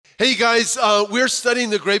Hey guys, we're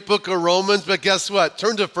studying the great book of Romans, but guess what?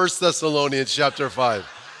 Turn to 1 Thessalonians chapter 5.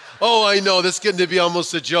 Oh, I know, this is getting to be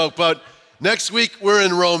almost a joke, but next week we're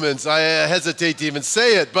in Romans. I hesitate to even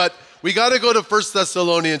say it, but we got to go to 1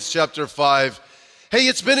 Thessalonians chapter 5. Hey,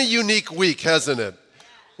 it's been a unique week, hasn't it?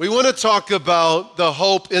 We want to talk about the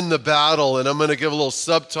hope in the battle, and I'm going to give a little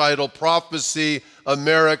subtitle, Prophecy,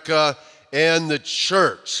 America, and the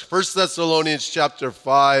Church. 1 Thessalonians chapter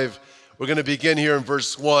 5. We're going to begin here in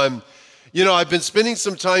verse 1. You know, I've been spending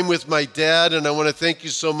some time with my dad, and I want to thank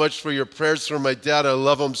you so much for your prayers for my dad. I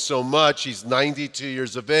love him so much. He's 92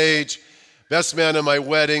 years of age, best man at my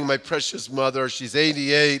wedding, my precious mother. She's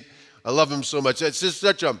 88. I love him so much. It's just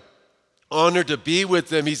such an honor to be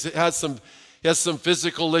with him. He has some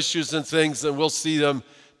physical issues and things, and we'll see them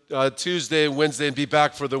Tuesday and Wednesday and be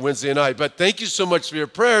back for the Wednesday night. But thank you so much for your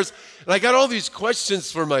prayers. And I got all these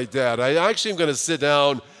questions for my dad. I actually am going to sit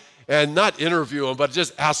down and not interview him, but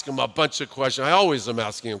just ask him a bunch of questions. I always am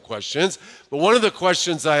asking him questions. But one of the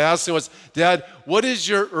questions I asked him was, Dad, what is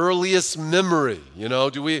your earliest memory? You know,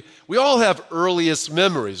 we all have earliest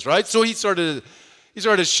memories, right? So he started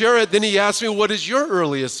to share it. Then he asked me, what is your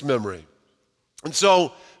earliest memory? And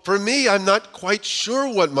so for me, I'm not quite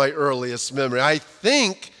sure what my earliest memory. I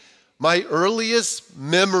think my earliest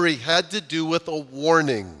memory had to do with a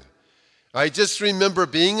warning. I just remember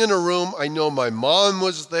being in a room. I know my mom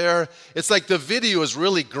was there. It's like the video is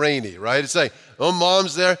really grainy, right? It's like, oh,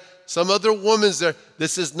 mom's there. Some other woman's there.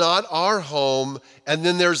 This is not our home. And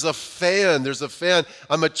then there's a fan. There's a fan.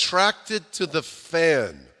 I'm attracted to the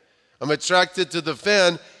fan. And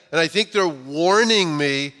I think they're warning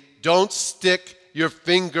me, don't stick your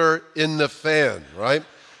finger in the fan, right?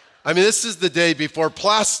 I mean, this is the day before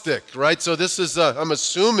plastic, right? So this is, I'm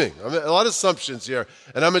assuming, a lot of assumptions here.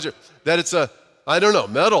 And that it's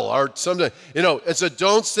metal or something. You know, it's a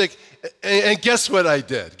don't stick. And guess what I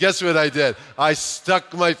did? I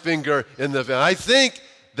stuck my finger in the fan. I think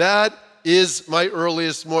that is my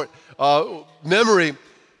earliest memory.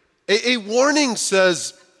 A warning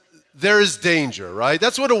says there is danger, right?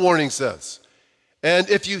 That's what a warning says. And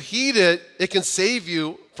if you heed it, it can save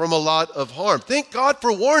you from a lot of harm. Thank God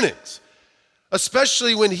for warnings,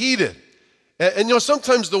 especially when heeded. And you know,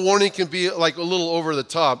 sometimes the warning can be like a little over the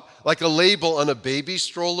top, like a label on a baby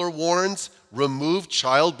stroller warns, remove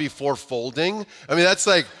child before folding. I mean, that's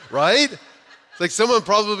like, right? It's like someone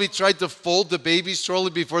probably tried to fold the baby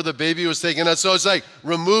stroller before the baby was taken out. So it's like,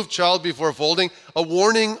 remove child before folding. A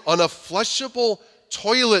warning on a flushable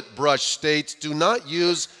toilet brush states, do not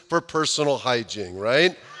use for personal hygiene,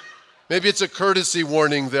 right? Maybe it's a courtesy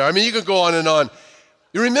warning there. I mean, you can go on and on.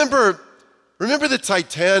 You remember the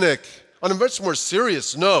Titanic. On a much more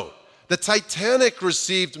serious note, the Titanic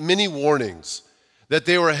received many warnings that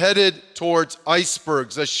they were headed towards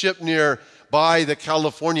icebergs. A ship nearby, the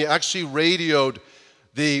California, actually radioed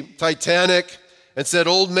the Titanic and said,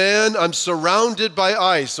 old man, I'm surrounded by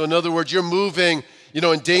ice. So in other words, you're moving,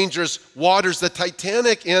 in dangerous waters. The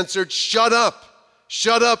Titanic answered, shut up,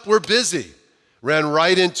 we're busy. Ran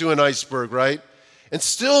right into an iceberg, right? And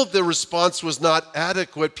still the response was not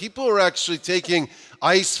adequate. People are actually taking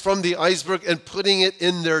ice from the iceberg and putting it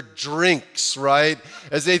in their drinks, right?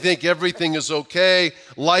 As they think everything is okay.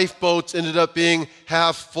 Lifeboats ended up being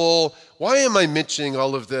half full. Why am I mentioning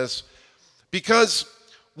all of this? Because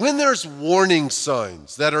when there's warning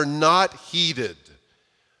signs that are not heeded,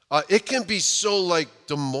 it can be so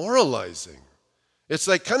demoralizing. It's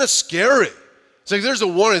kind of scary. It's like there's a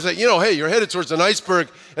warning. It's like, hey, you're headed towards an iceberg,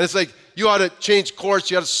 and it's like you ought to change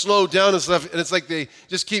course, you ought to slow down and stuff, and it's like they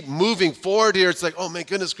just keep moving forward here. It's like, oh my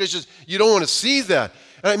goodness gracious, you don't want to see that.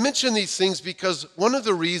 And I mention these things because one of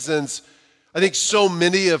the reasons I think so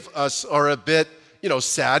many of us are a bit,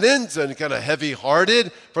 saddened and kind of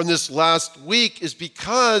heavy-hearted from this last week is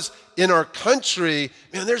because in our country,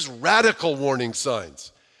 man, there's radical warning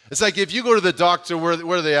signs. It's like if you go to the doctor, what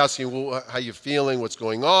are they asking? Well, how you feeling? What's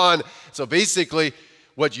going on? So basically,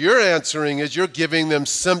 what you're answering is you're giving them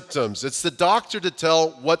symptoms. It's the doctor to tell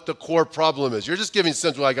what the core problem is. You're just giving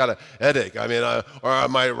symptoms. Well, I got a headache. I mean, or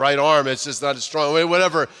my right arm, it's just not as strong,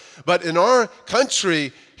 whatever. But in our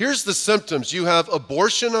country, here's the symptoms. You have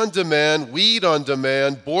abortion on demand, weed on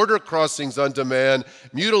demand, border crossings on demand,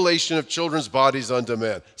 mutilation of children's bodies on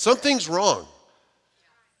demand. Something's wrong.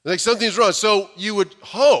 Something's wrong. So you would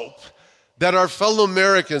hope that our fellow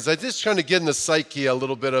Americans, I just trying to get in the psyche a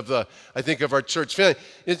little bit of our church family.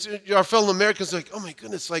 Our fellow Americans are like, oh my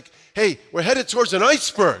goodness, hey, we're headed towards an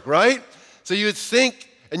iceberg, right? So you would think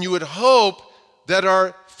and you would hope that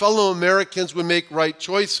our fellow Americans would make right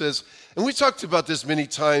choices. And we talked about this many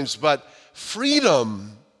times, but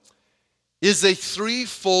freedom is a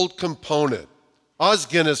threefold component Os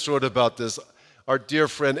Guinness wrote about this. Our dear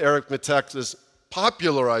friend Eric Metaxas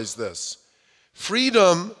popularized this.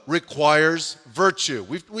 Freedom requires virtue.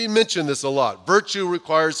 We mentioned this a lot. Virtue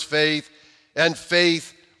requires faith, and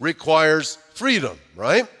faith requires freedom,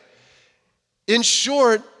 right? In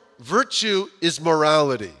short, virtue is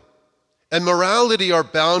morality. And morality are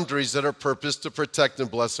boundaries that are purposed to protect and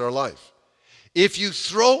bless our life. If you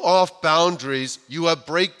throw off boundaries, you have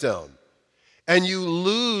breakdown. And you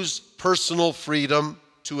lose personal freedom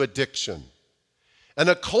to addiction. And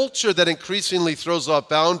a culture that increasingly throws off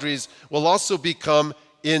boundaries will also become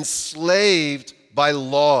enslaved by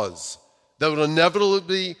laws that will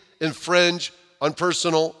inevitably infringe on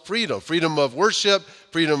personal freedom. Freedom of worship,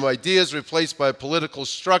 freedom of ideas replaced by a political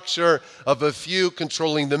structure of a few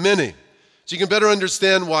controlling the many. So you can better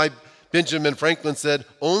understand why Benjamin Franklin said,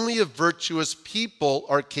 only a virtuous people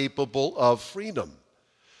are capable of freedom.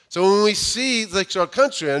 So when we see like our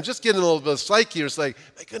country, I'm just getting a little bit of psyche here, it's like,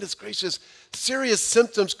 my goodness gracious, serious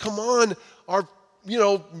symptoms, come on, our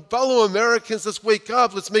fellow Americans, let's wake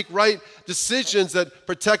up, let's make right decisions that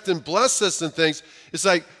protect and bless us and things. It's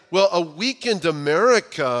like, well, a weakened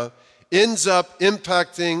America ends up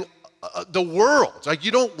impacting the world. Like,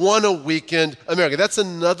 you don't want a weakened America. That's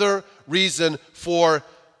another reason for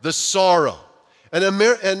the sorrow. And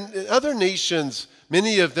other nations,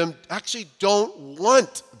 many of them actually don't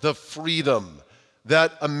want the freedom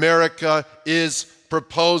that America is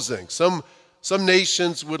proposing. Some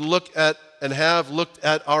nations would look at and have looked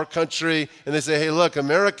at our country and they say, hey, look,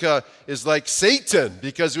 America is like Satan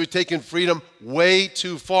because we've taken freedom way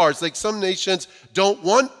too far. It's like some nations don't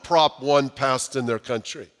want Prop 1 passed in their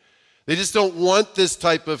country. They just don't want this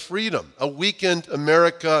type of freedom. A weakened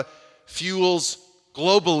America fuels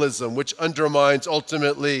globalism, which undermines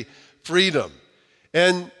ultimately freedom.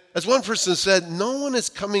 And as one person said, no one is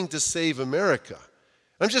coming to save America.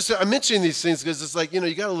 I'm mentioning these things because it's like,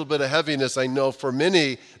 you got a little bit of heaviness, I know, for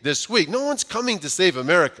many this week. No one's coming to save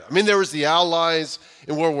America. I mean, there was the Allies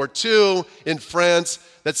in World War II in France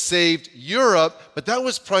that saved Europe, but that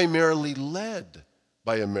was primarily led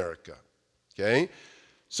by America, okay?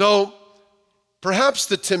 So perhaps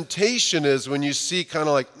the temptation is when you see kind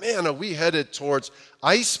of like, man, are we headed towards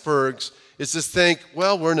icebergs, is to think,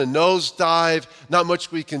 well, we're in a nosedive, not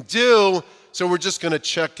much we can do, so we're just going to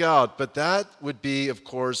check out. But that would be, of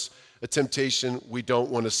course, a temptation we don't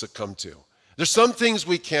want to succumb to. There's some things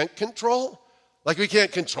we can't control. Like we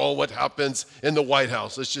can't control what happens in the White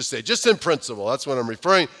House, let's just say, just in principle. That's what I'm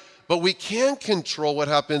referring. But we can control what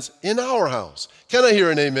happens in our house. Can I hear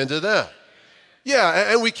an amen to that?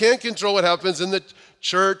 Yeah, and we can control what happens in the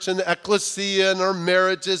church and the ecclesia and our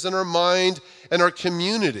marriages and our mind and our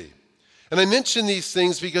community. And I mention these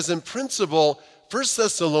things because in principle, 1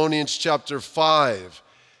 Thessalonians chapter 5,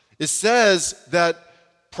 it says that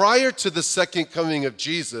prior to the second coming of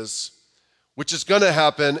Jesus, which is going to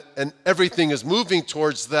happen and everything is moving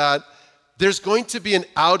towards that, there's going to be an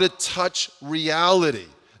out-of-touch reality.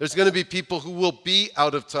 There's going to be people who will be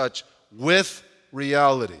out of touch with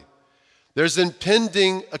reality. There's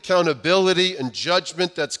impending accountability and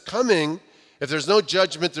judgment that's coming. If there's no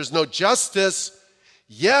judgment, there's no justice.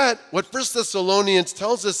 Yet, what 1 Thessalonians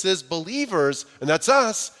tells us is believers, and that's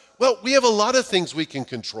us, well, we have a lot of things we can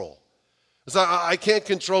control. So I can't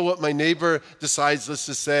control what my neighbor decides, let's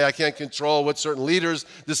just say. I can't control what certain leaders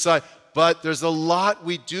decide. But there's a lot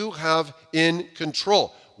we do have in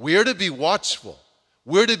control. We're to be watchful.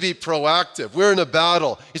 We're to be proactive. We're in a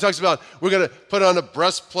battle. He talks about we're going to put on a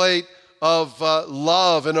breastplate of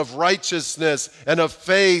love and of righteousness and of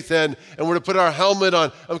faith, and we're to put our helmet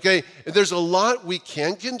on. Okay, there's a lot we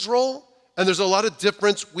can control, and there's a lot of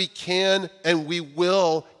difference we can and we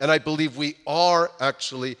will, and I believe we are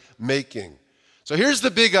actually making. So here's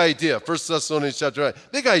the big idea, 1 Thessalonians chapter 9.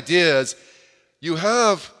 Big idea is you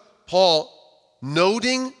have Paul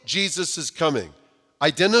noting Jesus is coming,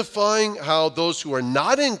 identifying how those who are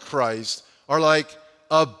not in Christ are like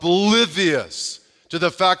oblivious to the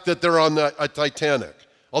fact that they're on a Titanic.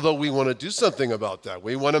 Although we want to do something about that.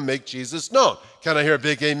 We want to make Jesus known. Can I hear a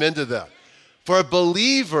big amen to that? For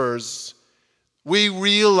believers, we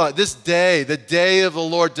realize this day, the day of the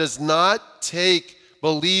Lord, does not take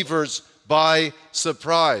believers by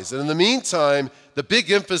surprise. And in the meantime, the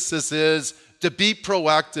big emphasis is to be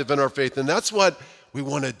proactive in our faith. And that's what we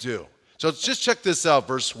want to do. So let's just check this out,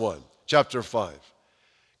 verse 1, chapter 5.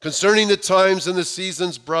 Concerning the times and the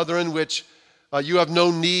seasons, brethren, which you have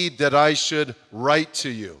no need that I should write to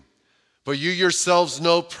you. For you yourselves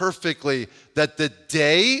know perfectly that the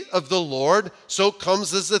day of the Lord so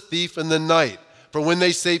comes as a thief in the night. For when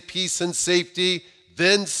they say peace and safety,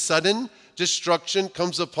 then sudden destruction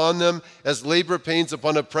comes upon them as labor pains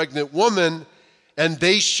upon a pregnant woman, and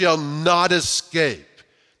they shall not escape.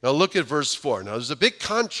 Now look at verse 4. Now there's a big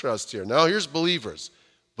contrast here. Now here's believers.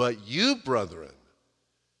 But you, brethren,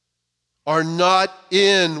 are not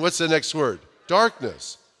in, what's the next word?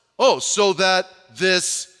 Darkness. Oh, so that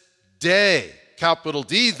this day, capital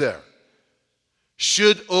D there,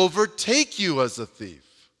 should overtake you as a thief.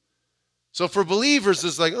 So for believers,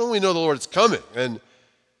 it's like, oh, we know the Lord is coming.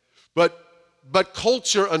 But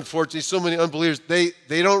culture, unfortunately, so many unbelievers, they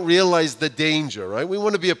don't realize the danger, right? We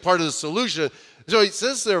want to be a part of the solution. So he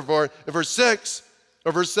says therefore, in verse 6,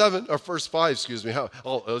 or verse 7, or verse 5, excuse me.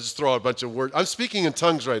 I'll just throw out a bunch of words. I'm speaking in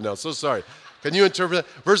tongues right now, so sorry. Can you interpret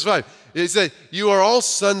that? Verse 5, he said, you are all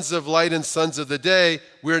sons of light and sons of the day.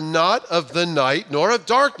 We're not of the night nor of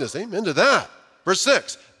darkness. Amen to that. Verse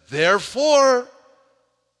 6, therefore,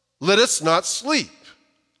 let us not sleep.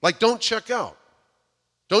 Like, don't check out.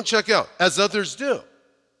 Don't check out, as others do.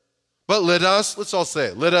 But let's all say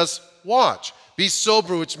it, let us watch. Be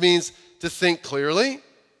sober, which means to think clearly.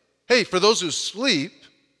 Hey, for those who sleep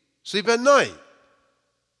at night.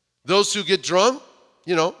 Those who get drunk,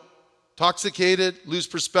 intoxicated, lose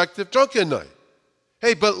perspective, drunk at night.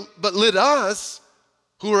 Hey, but let us,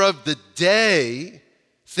 who are of the day,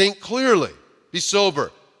 think clearly. Be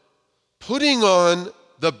sober. Putting on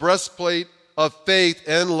the breastplate of faith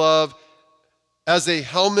and love, as a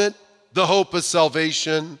helmet, the hope of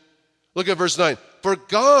salvation. Look at verse 9. For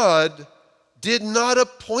God did not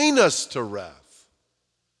appoint us to wrath,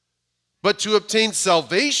 but to obtain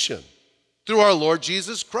salvation through our Lord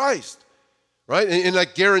Jesus Christ. Right? And I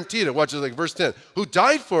guarantee it. Watch it, like verse 10. Who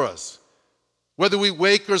died for us. Whether we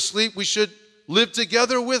wake or sleep, we should live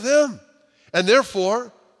together with him. And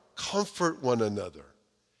therefore, comfort one another.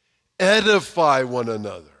 Edify one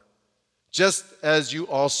another. Just as you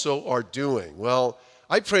also are doing. Well,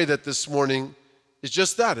 I pray that this morning is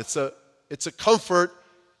just that. It's a comfort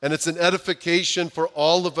and it's an edification for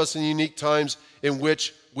all of us in unique times in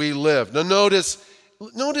which we live. Now notice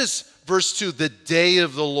verse 2, the day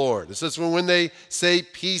of the Lord. It says when they say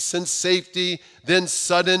peace and safety, then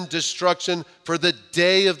sudden destruction for the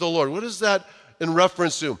day of the Lord. What is that in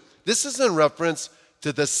reference to? This is in reference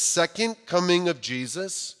to the second coming of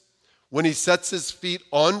Jesus, when he sets his feet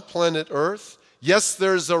on planet Earth. Yes,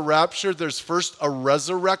 there's a rapture. There's first a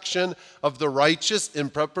resurrection of the righteous in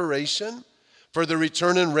preparation for the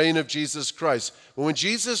return and reign of Jesus Christ. But when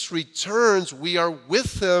Jesus returns, we are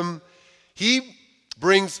with him. He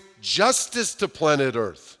brings justice to planet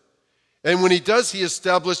Earth. And when he does, he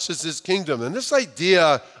establishes his kingdom. And this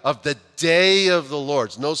idea of the day of the Lord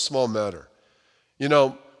is no small matter.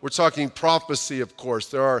 We're talking prophecy, of course.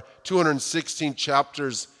 There are 216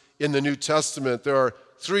 chapters in the New Testament. There are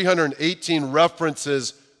 318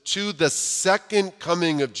 references to the second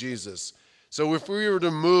coming of Jesus. So if we were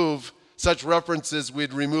to move such references,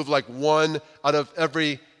 we'd remove like one out of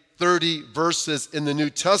every 30 verses in the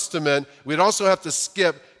New Testament. We'd also have to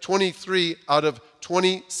skip 23 out of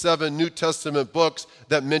 27 New Testament books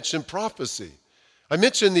that mention prophecy. I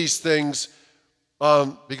mention these things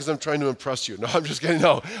because I'm trying to impress you. No, I'm just kidding.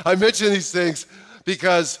 No, I mention these things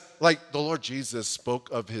because, like, the Lord Jesus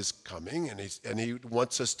spoke of his coming, and he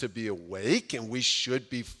wants us to be awake, and we should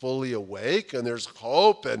be fully awake, and there's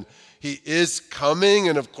hope, and he is coming,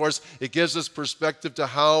 and of course, it gives us perspective to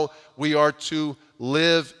how we are to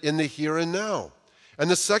live in the here and now.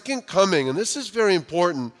 And the second coming, and this is very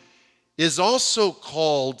important, is also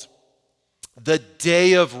called the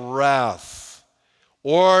day of wrath,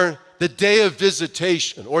 or the day of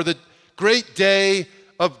visitation, or the great day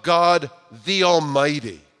of God the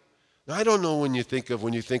Almighty. Now, I don't know when you think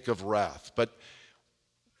of wrath, but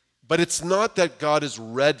it's not that God is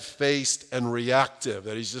red-faced and reactive,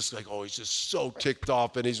 that he's just like, he's just so ticked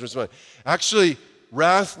off and he's responding. Actually,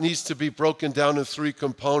 wrath needs to be broken down in three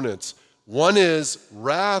components. One is,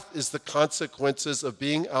 wrath is the consequences of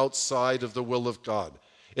being outside of the will of God.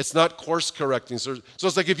 It's not course correcting. So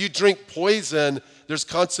it's like if you drink poison, there's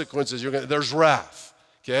consequences. There's wrath,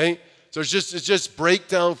 okay? So it's just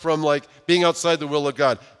breakdown from like being outside the will of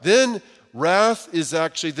God. Then wrath is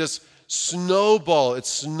actually this snowball. It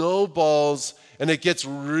snowballs and it gets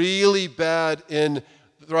really bad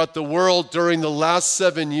throughout the world during the last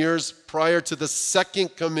 7 years prior to the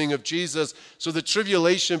second coming of Jesus. So the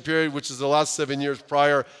tribulation period, which is the last 7 years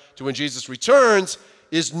prior to when Jesus returns,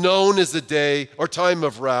 is known as the day or time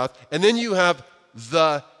of wrath. And then you have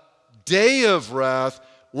the day of wrath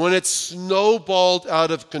when it's snowballed out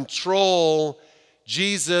of control.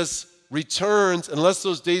 Jesus returns. Unless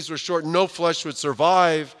those days were short, no flesh would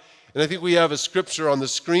survive. And I think we have a scripture on the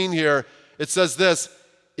screen here. It says this,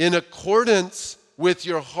 in accordance with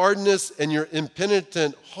your hardness and your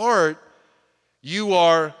impenitent heart, you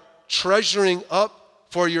are treasuring up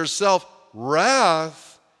for yourself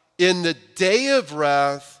wrath in the day of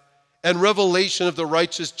wrath and revelation of the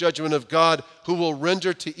righteous judgment of God, who will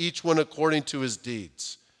render to each one according to his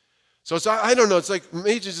deeds. So it's, I don't know, it's like,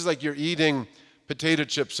 maybe it's just like you're eating potato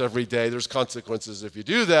chips every day. There's consequences if you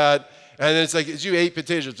do that. And it's like, as you ate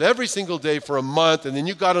potato chips every single day for a month, and then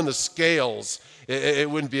you got on the scales, it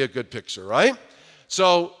wouldn't be a good picture, right?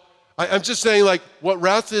 So I'm just saying, like, what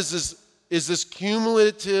wrath is this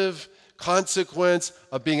cumulative consequence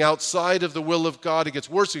of being outside of the will of God. It gets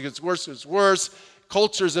worse, it gets worse, it gets worse.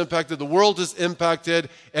 Culture is impacted, the world is impacted,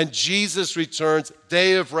 and Jesus returns,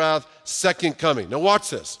 day of wrath, second coming. Now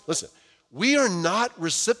watch this. Listen, we are not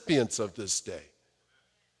recipients of this day.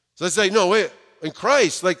 So they say, no, wait, in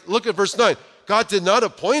Christ, like, look at verse 9. God did not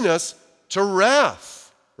appoint us to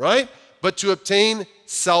wrath, right? But to obtain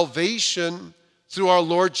salvation through our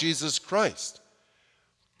Lord Jesus Christ.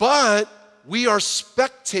 But we are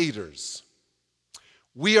spectators.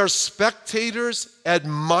 We are spectators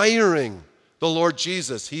admiring the Lord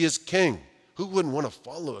Jesus. He is King. Who wouldn't want to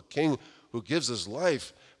follow a king who gives his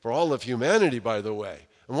life for all of humanity, by the way?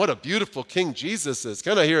 And what a beautiful King Jesus is.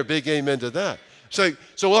 Can I hear a big amen to that? So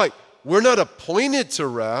we're not appointed to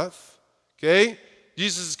wrath, okay?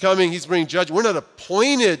 Jesus is coming, he's bringing judgment. We're not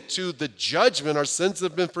appointed to the judgment. Our sins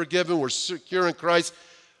have been forgiven. We're secure in Christ.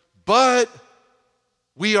 But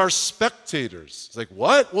we are spectators. It's like,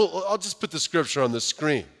 what? Well, I'll just put the scripture on the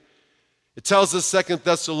screen. It tells us 2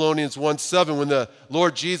 Thessalonians 1:7, when the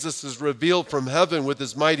Lord Jesus is revealed from heaven with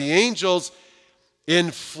his mighty angels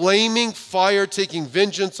in flaming fire, taking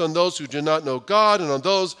vengeance on those who do not know God and on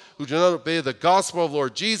those who do not obey the gospel of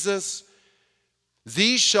Lord Jesus.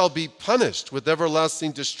 These shall be punished with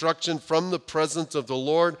everlasting destruction from the presence of the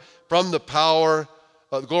Lord, from the power,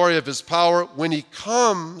 glory of his power, when he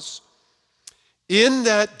comes in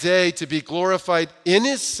that day to be glorified in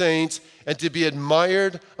his saints and to be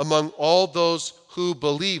admired among all those who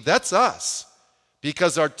believe. That's us,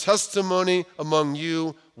 because our testimony among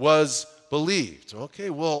you was believed. Okay,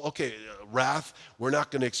 wrath, we're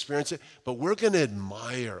not going to experience it, but we're going to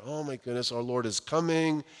admire. Oh my goodness, our Lord is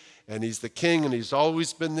coming, and he's the King, and he's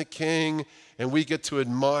always been the King, and we get to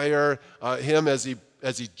admire him as he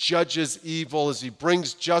judges evil, as he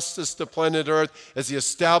brings justice to planet Earth, as he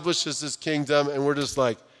establishes his kingdom, and we're just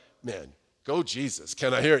like, man, go Jesus.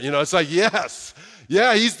 Can I hear it? It's like, yes.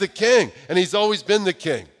 Yeah, he's the King, and he's always been the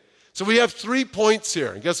King. So we have 3 points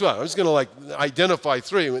here. And guess what? I'm just going to identify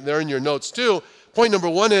 3. They're in your notes too. Point number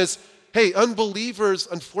 1 is, hey, unbelievers,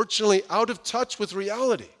 unfortunately, out of touch with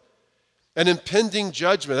reality and impending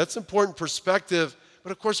judgment. That's important perspective,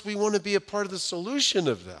 but of course we want to be a part of the solution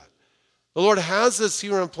of that. The Lord has us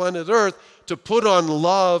here on planet Earth to put on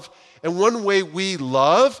love, and one way we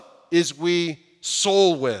love is we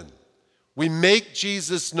soul win. We make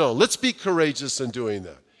Jesus known. Let's be courageous in doing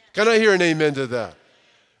that. Can I hear an amen to that?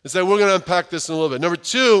 And so we're going to unpack this in a little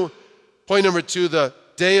bit. Point number 2, the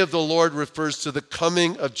day of the Lord refers to the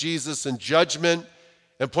coming of Jesus in judgment.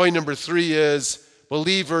 And point number 3 is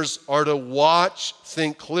believers are to watch,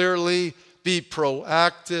 think clearly, be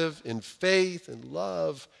proactive in faith and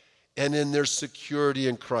love, and in their security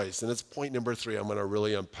in Christ. And it's point number 3 I'm going to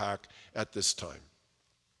really unpack at this time.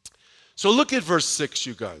 So look at verse 6,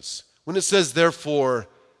 you guys. When it says, therefore,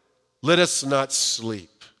 let us not sleep,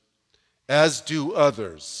 as do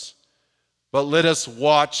others, but let us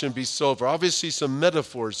watch and be sober. Obviously, some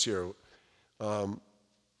metaphors here. You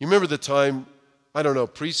remember the time, I don't know,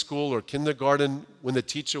 preschool or kindergarten, when the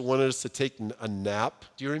teacher wanted us to take a nap?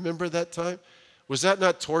 Do you remember that time? Was that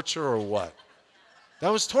not torture or what?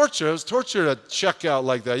 That was torture. It was torture to check out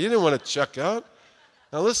like that. You didn't want to check out.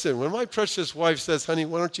 Now listen, when my precious wife says, honey,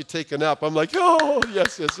 why don't you take a nap? I'm like, oh,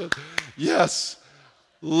 yes.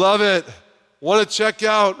 Love it. Want to check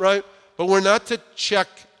out, right? But we're not to check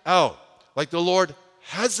out. Like the Lord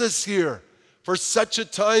has us here for such a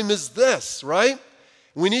time as this, right?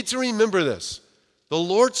 We need to remember this. The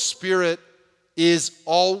Lord's Spirit is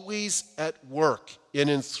always at work in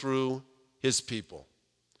and through his people.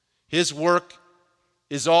 His work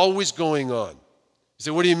is always going on. You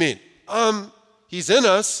say, what do you mean? He's in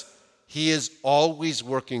us. He is always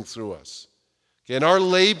working through us. Okay, and our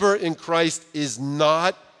labor in Christ is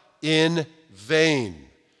not in vain.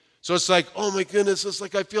 So it's like, oh my goodness, it's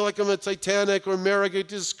like I feel like I'm a Titanic or Mary, I get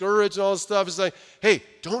discouraged and all this stuff. It's like, hey,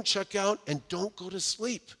 don't check out and don't go to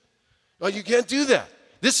sleep. No, you can't do that.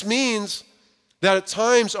 This means that at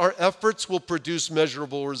times our efforts will produce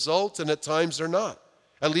measurable results and at times they're not.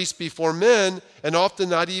 At least before men, and often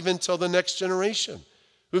not even till the next generation.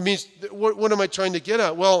 It means, what am I trying to get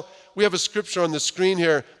at? Well, we have a scripture on the screen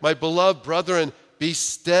here. My beloved brethren, be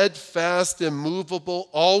steadfast, immovable,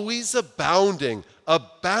 always abounding.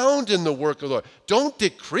 Abound in the work of the Lord. Don't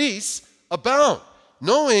decrease, abound,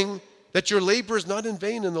 knowing that your labor is not in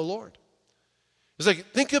vain in the Lord. It's like,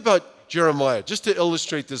 think about Jeremiah. Just to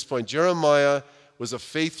illustrate this point, Jeremiah was a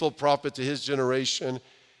faithful prophet to his generation.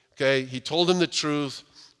 Okay, he told him the truth.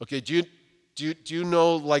 Okay, do you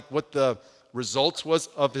know like what the results was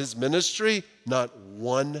of his ministry? Not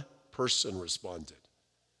one person responded.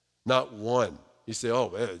 Not one. You say,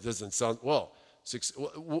 oh, it doesn't sound, well,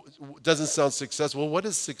 doesn't sound successful. Well, what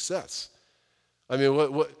is success? I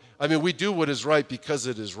mean, we do what is right because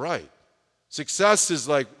it is right. Success is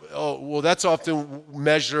like, oh, well, that's often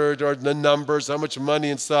measured or the numbers, how much money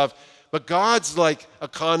and stuff. But God's like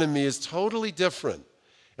economy is totally different.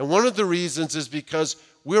 And one of the reasons is because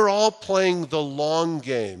we're all playing the long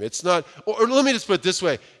game. It's not, or let me just put it this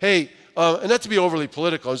way. Hey, and not to be overly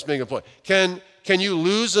political, I'm just making a point. Can you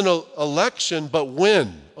lose an election but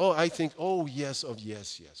win? Oh, I think, yes.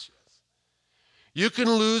 You can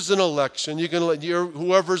lose an election. You can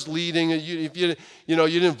whoever's leading. If you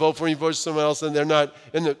didn't vote for him, you voted for someone else, and they're not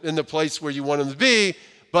in the place where you want them to be.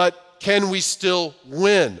 But can we still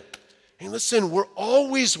win? Hey, listen, we're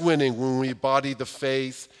always winning when we embody the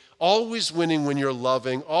faith. Always winning when you're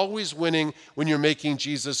loving. Always winning when you're making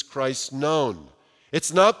Jesus Christ known.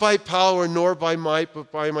 It's not by power nor by might,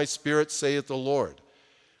 but by my Spirit, saith the Lord.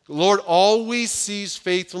 The Lord always sees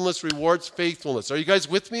faithfulness, rewards faithfulness. Are you guys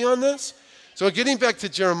with me on this? So getting back to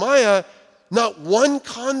Jeremiah, not one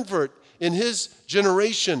convert in his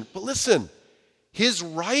generation, but listen, his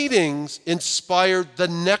writings inspired the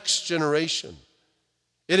next generation.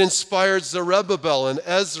 It inspired Zerubbabel and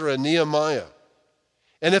Ezra and Nehemiah.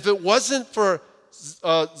 And if it wasn't for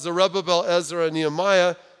Zerubbabel, Ezra, and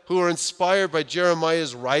Nehemiah, who were inspired by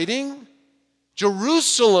Jeremiah's writing,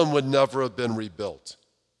 Jerusalem would never have been rebuilt.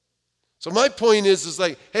 So my point is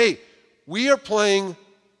like, hey, we are playing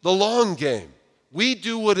the long game. We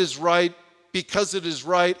do what is right because it is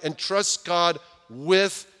right and trust God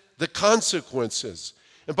with the consequences.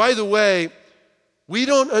 And by the way, we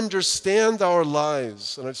don't understand our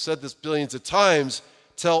lives, and I've said this billions of times,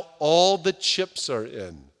 till all the chips are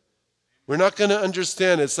in. We're not going to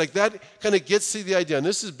understand it. It's like that kind of gets to the idea. And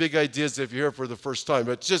this is big ideas if you're here for the first time.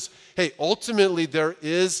 But just, hey, ultimately there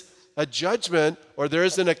is a judgment or there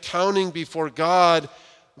is an accounting before God.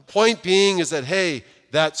 The point being is that, hey,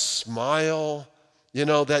 that smile,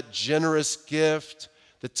 that generous gift,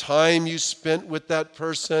 the time you spent with that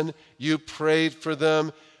person, you prayed for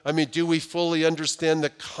them. I mean, do we fully understand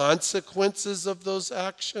the consequences of those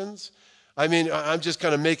actions? I mean, I'm just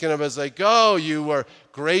kind of making them as I go. You were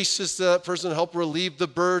gracious to that person, help relieve the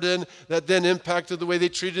burden that then impacted the way they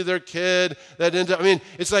treated their kid.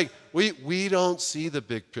 It's like we don't see the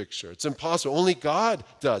big picture. It's impossible. Only God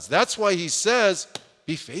does. That's why he says,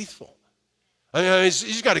 be faithful. I mean, you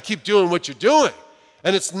just got to keep doing what you're doing.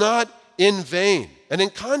 And it's not in vain. And in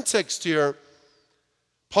context here,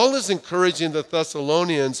 Paul is encouraging the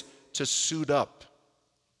Thessalonians to suit up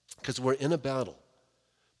because we're in a battle.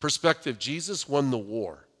 Perspective, Jesus won the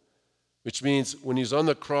war, which means when he was on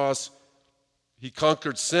the cross, he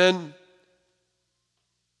conquered sin,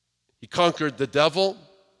 he conquered the devil,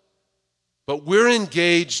 but we're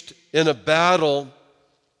engaged in a battle,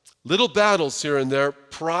 little battles here and there,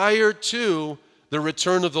 prior to the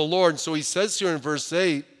return of the Lord. And so he says here in verse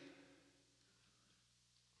 8,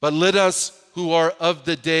 but let us who are of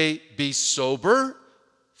the day be sober,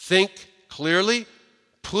 think clearly,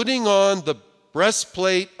 putting on the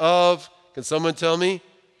breastplate of, can someone tell me?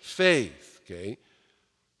 Faith, okay?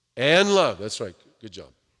 And love. That's right. Good job.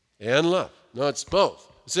 And love. No, it's both.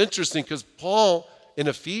 It's interesting because Paul in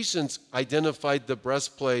Ephesians identified the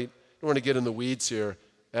breastplate, I don't want to get in the weeds here,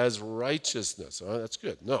 as righteousness. Oh, that's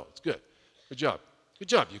good. No, it's good. Good job. Good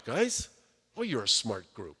job, you guys. Oh, you're a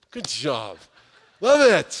smart group. Good job. Love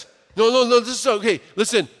it. No, this is okay.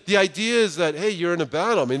 Listen, the idea is that, hey, you're in a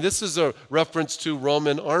battle. I mean, this is a reference to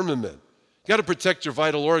Roman armament. You got to protect your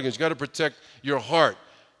vital organs. You got to protect your heart.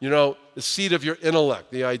 The seat of your intellect,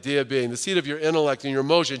 the idea being the seat of your intellect and your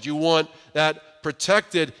emotions. You want that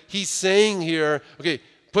protected. He's saying here, okay,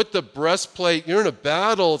 put the breastplate. You're in a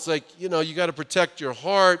battle. It's like, you got to protect your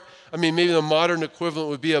heart. I mean, maybe the modern equivalent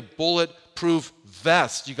would be a bulletproof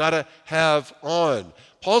vest you got to have on.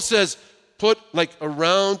 Paul says, put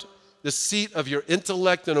around the seat of your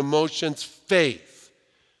intellect and emotions, faith.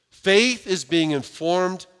 Faith is being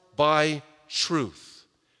informed by truth.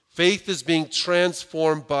 Faith is being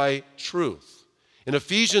transformed by truth. In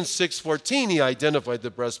Ephesians 6:14, he identified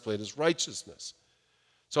the breastplate as righteousness.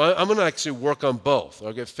 So I'm going to actually work on both.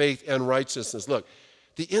 I'll get faith and righteousness. Look,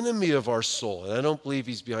 the enemy of our soul, and I don't believe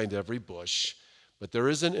he's behind every bush, But there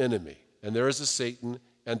is an enemy, and there is a Satan,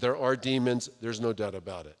 and there are demons. There's no doubt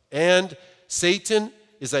about it. And Satan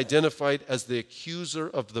is identified as the accuser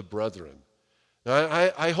of the brethren.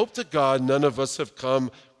 Now, I hope to God none of us have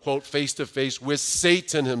come, quote, face to face with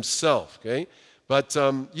Satan himself, okay? But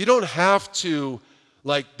you don't have to,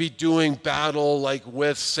 like, be doing battle, like,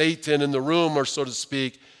 with Satan in the room, or so to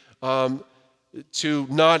speak, to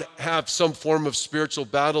not have some form of spiritual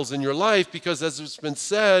battles in your life, because as it's been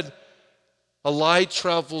said, a lie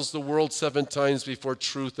travels the world 7 times before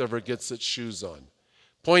truth ever gets its shoes on.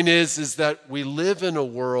 Point is that we live in a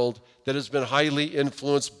world that has been highly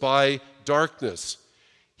influenced by darkness.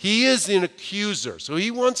 He is an accuser, so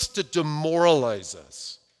he wants to demoralize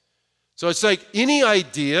us. So it's like any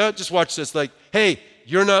idea, just watch this, like, hey,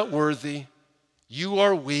 you're not worthy, you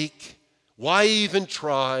are weak, why even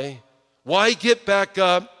try? Why get back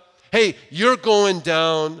up? Hey, you're going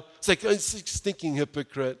down. It's like a stinking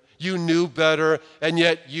hypocrite. You knew better, and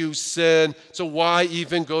yet you sin. So why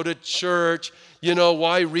even go to church? You know,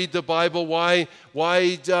 why read the Bible? Why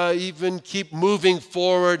even keep moving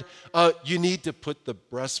forward? You need to put the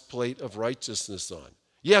breastplate of righteousness on.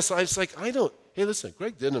 Yes, I was like, hey, listen,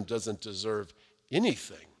 Greg Denham doesn't deserve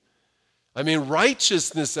anything. I mean,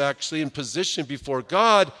 righteousness actually in position before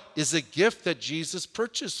God is a gift that Jesus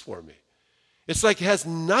purchased for me. It's like it has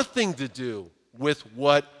nothing to do with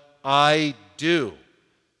what I do,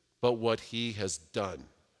 but what he has done,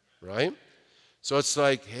 right? So it's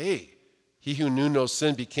like, hey, he who knew no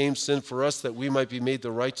sin became sin for us that we might be made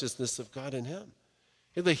the righteousness of God in him.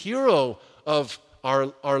 Hey, the hero of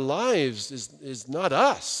our lives is not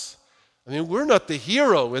us. I mean, we're not the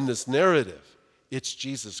hero in this narrative. It's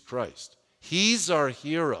Jesus Christ. He's our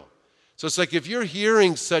hero. So it's like if you're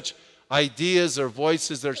hearing such ideas or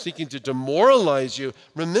voices that are seeking to demoralize you,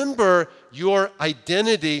 remember your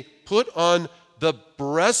identity, put on the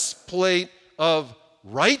breastplate of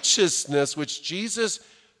righteousness, which Jesus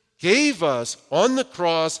gave us on the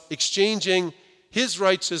cross, exchanging his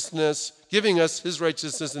righteousness, giving us his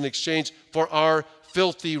righteousness in exchange for our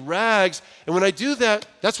filthy rags. And when I do that,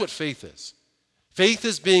 that's what faith is. Faith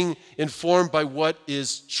is being informed by what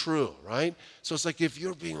is true, right? So it's like if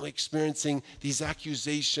you're being experiencing these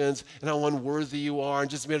accusations and how unworthy you are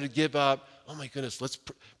and just be able to give up, oh my goodness, let's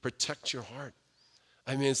protect your heart.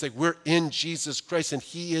 I mean, it's like we're in Jesus Christ and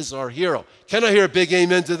he is our hero. Can I hear a big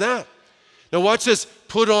amen to that? Now watch this.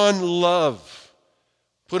 Put on love.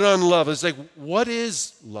 Put on love. It's like, what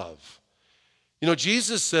is love? You know,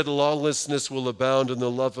 Jesus said lawlessness will abound and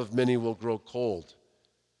the love of many will grow cold.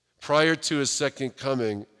 Prior to his second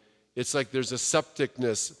coming, it's like there's a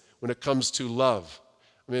septicness when it comes to love.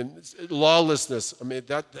 I mean, lawlessness, I mean,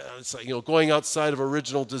 it's like, you know, going outside of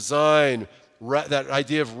original design, that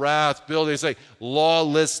idea of wrath, building, it's like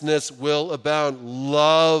lawlessness will abound,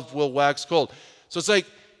 love will wax cold. So it's like,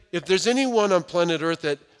 if there's anyone on planet Earth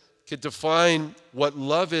that could define what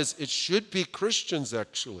love is, it should be Christians,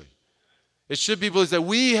 actually. It should be believers that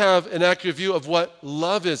we have an accurate view of what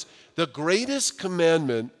love is. The greatest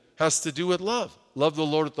commandment has to do with love. Love the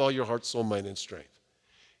Lord with all your heart, soul, mind, and strength.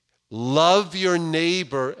 Love your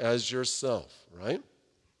neighbor as yourself, right?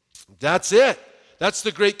 That's it. That's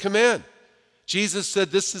the great command. Jesus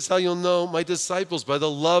said, this is how you'll know my disciples, by the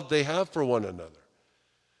love they have for one another.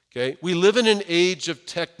 Okay? We live in an age of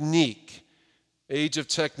technique. Age of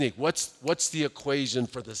technique. What's the equation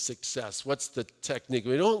for the success? What's the technique?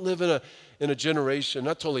 We don't live in a generation,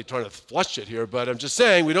 not totally trying to flush it here, but I'm just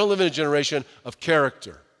saying we don't live in a generation of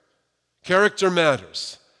character. Character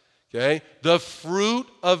matters. Okay? The fruit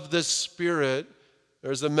of the Spirit,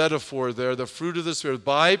 there's a metaphor there, the fruit of the Spirit,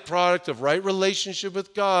 byproduct of right relationship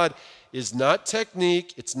with God is not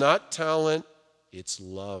technique, it's not talent, it's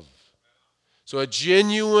love. So a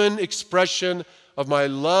genuine expression of my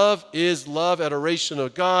love is love, adoration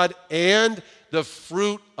of God, and the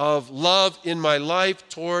fruit of love in my life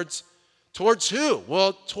towards who?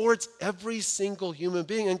 Well, towards every single human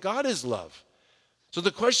being, and God is love. So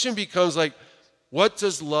the question becomes like, what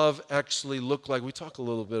does love actually look like? We talked a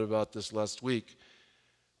little bit about this last week.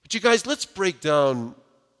 But you guys, let's break down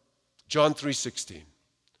John 3:16.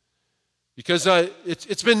 Because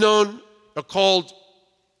it's been known or called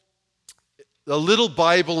a little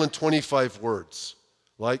Bible in 25 words.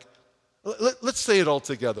 Like, let's say it all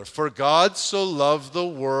together. For God so loved the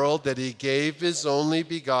world that he gave his only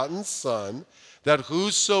begotten Son, that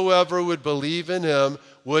whosoever would believe in him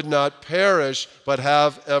would not perish, but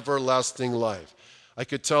have everlasting life. I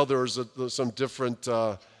could tell there was some different,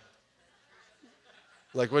 like,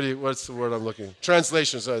 what's the word I'm looking for?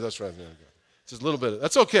 Translation, sorry, that's right. Just a little bit.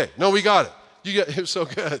 That's okay. No, we got it. It was so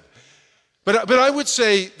good. But I would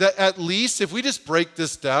say that at least if we just break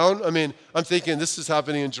this down, I mean, I'm thinking this is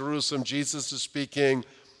happening in Jerusalem. Jesus is speaking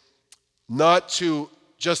not to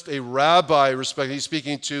just a rabbi, he's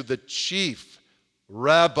speaking to the chief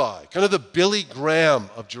rabbi, kind of the Billy Graham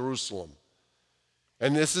of Jerusalem.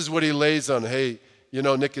 And this is what he lays on. Hey, you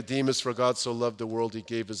know, Nicodemus, for God so loved the world, he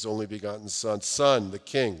gave his only begotten son, the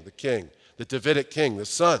king, the Davidic king, the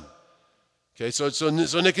son. Okay, so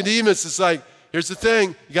Nicodemus is like, here's the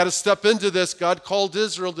thing, you got to step into this. God called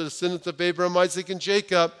Israel, the descendants of Abraham, Isaac, and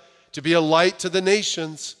Jacob, to be a light to the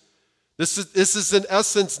nations. This is in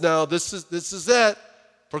essence now, this is it.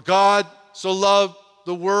 For God so loved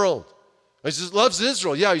the world. He just loves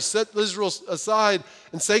Israel. Yeah, he set Israel aside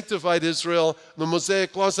and sanctified Israel, the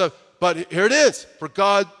Mosaic law stuff. But here it is. For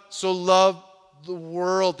God so loved the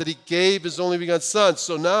world that he gave his only begotten son.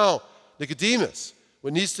 So now, Nicodemus,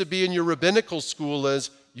 what needs to be in your rabbinical school is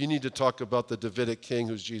you need to talk about the Davidic king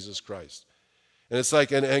who's Jesus Christ. And it's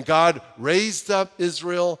like, and God raised up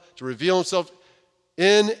Israel to reveal himself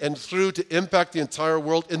in and through to impact the entire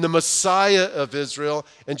world in the Messiah of Israel.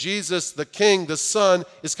 And Jesus, the king, the son,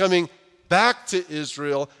 is coming back to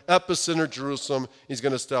Israel, epicenter Jerusalem. He's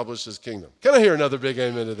going to establish his kingdom. Can I hear another big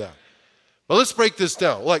amen to that? But let's break this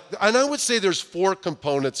down. And I would say there's 4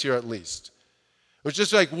 components here at least. It's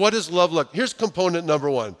just like, what does love look? Here's component number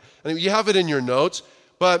 1. And you have it in your notes.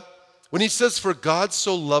 But when he says, for God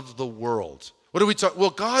so loved the world, what do we talk?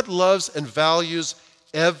 Well, God loves and values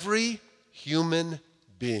every human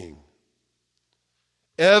being.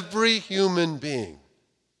 Every human being.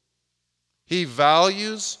 He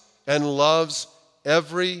values and loves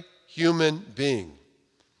every human being.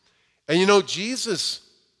 And you know, Jesus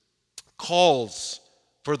calls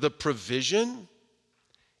for the provision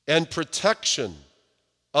and protection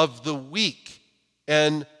of the weak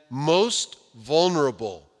and most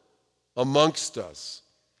vulnerable amongst us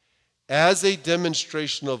as a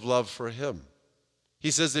demonstration of love for him.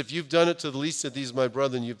 He says, if you've done it to the least of these, my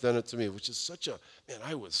brethren, you've done it to me, which is such a, man,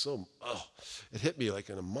 it hit me like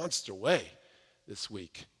in a monster way this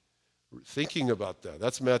week. Thinking about that.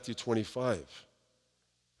 That's Matthew 25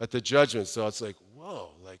 at the judgment. So it's like, whoa,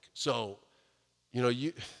 so, you know,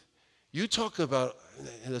 you talk about,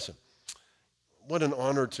 listen, what an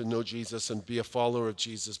honor to know Jesus and be a follower of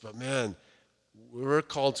Jesus, but man, we're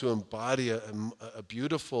called to embody a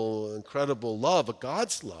beautiful, incredible love, a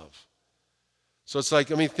God's love. So it's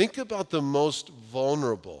like, I mean, think about the most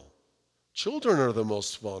vulnerable. Children are the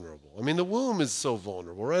most vulnerable. I mean, the womb is so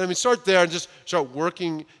vulnerable, right? I mean, start there and just start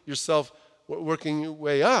working your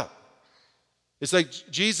way up. It's like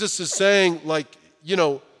Jesus is saying, like, you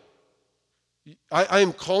know, I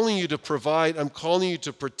am calling you to provide, I'm calling you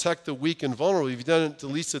to protect the weak and vulnerable. If you've done it to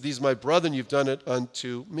the least of these, my brethren, you've done it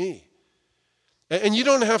unto me. And you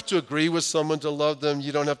don't have to agree with someone to love them.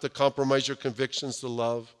 You don't have to compromise your convictions to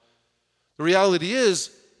love. The reality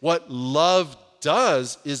is, what love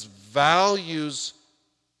does is values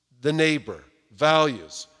the neighbor,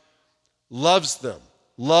 loves them.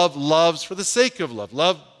 Love loves for the sake of love.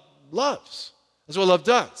 Love loves. That's what love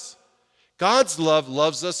does. God's love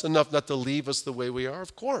loves us enough not to leave us the way we are,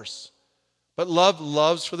 of course. But love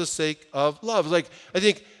loves for the sake of love. Like, I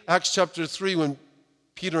think Acts chapter 3, when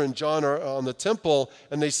Peter and John are on the temple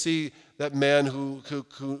and they see that man who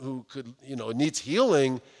could, you know, needs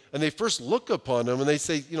healing, and they first look upon him and they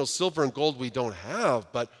say, you know, silver and gold we don't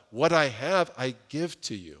have, but what I have I give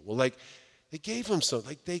to you. Well, like, they gave him something.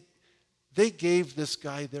 Like, they gave this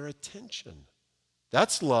guy their attention.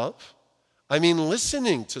 That's love. I mean,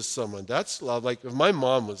 listening to someone, that's love. Like, if my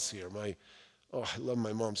mom was here, I love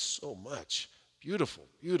my mom so much. Beautiful,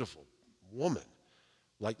 beautiful woman,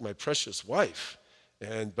 like my precious wife.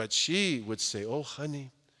 But she would say, oh,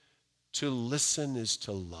 honey, to listen is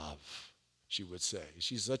to love, she would say.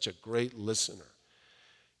 She's such a great listener.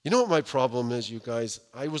 You know what my problem is, you guys?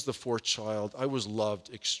 I was the 4th child. I was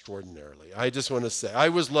loved extraordinarily. I just want to say, I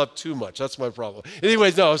was loved too much. That's my problem.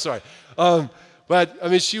 Anyways, no, I'm sorry. But, I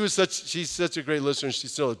mean, she's such a great listener, she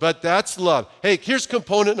still is. But that's love. Hey, here's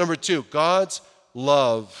component number 2. God's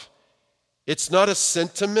love. It's not a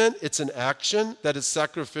sentiment, it's an action that is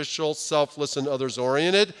sacrificial, selfless, and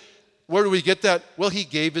others-oriented. Where do we get that? Well, he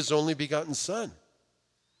gave his only begotten son.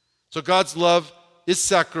 So God's love is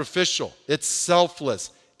sacrificial, it's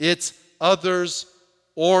selfless, it's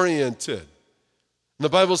others-oriented. And the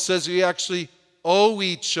Bible says we actually owe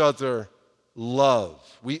each other love.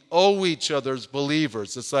 We owe each other as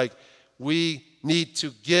believers. It's like we need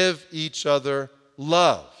to give each other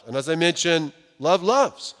love. And as I mentioned, love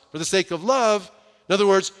loves. For the sake of love, in other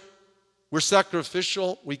words, we're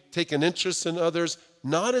sacrificial. We take an interest in others,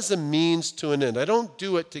 not as a means to an end. I don't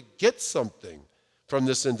do it to get something from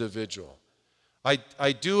this individual.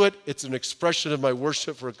 I do it. It's an expression of my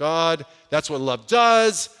worship for God. That's what love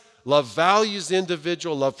does. Love values the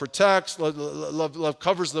individual. Love protects. Love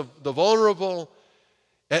covers the vulnerable.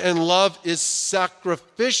 And love is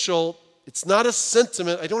sacrificial. It's not a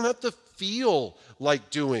sentiment. I don't have to feel like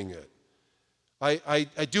doing it. I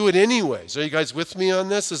do it anyways. Are you guys with me on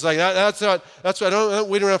this? It's like that's what I don't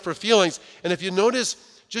wait around for feelings. And if you notice,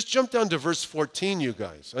 just jump down to verse 14, you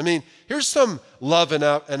guys. I mean, here's some love and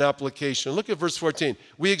application. Look at verse 14.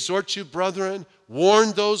 We exhort you, brethren,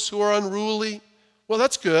 warn those who are unruly. Well,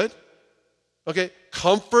 that's good. Okay,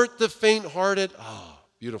 comfort the faint-hearted. Ah,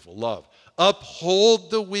 beautiful, love. Uphold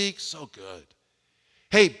the weak, so good.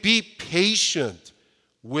 Hey, be patient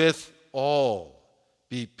with all.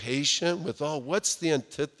 Be patient with all. What's the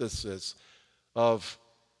antithesis of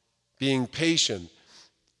being patient?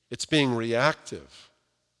 It's being reactive.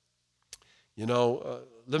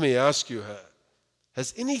 Let me ask you,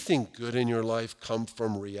 has anything good in your life come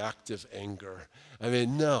from reactive anger? I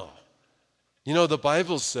mean, no. The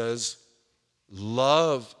Bible says,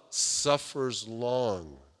 love suffers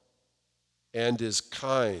long and is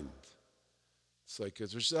kind. It's like,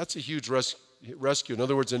 that's a huge rescue. In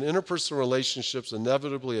other words, in interpersonal relationships,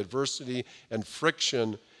 inevitably adversity and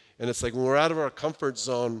friction, and it's like when we're out of our comfort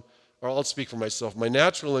zone, or I'll speak for myself, my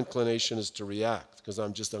natural inclination is to react because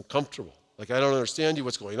I'm just uncomfortable. Like, I don't understand you,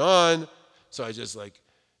 what's going on, so I just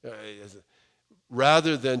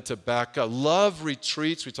rather than to back up. Love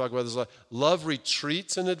retreats, we talk about this a lot. Love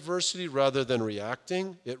retreats in adversity rather than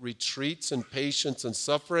reacting. It retreats in patience and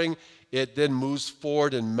suffering. It then moves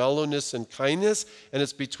forward in mellowness and kindness, and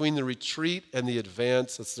it's between the retreat and the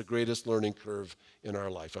advance that's the greatest learning curve in our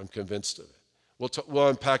life. I'm convinced of it. We'll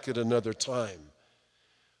unpack it another time.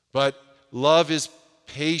 But love is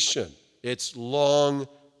patient. It's long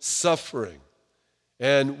suffering.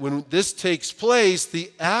 And when this takes place,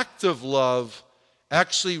 the act of love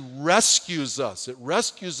actually rescues us. It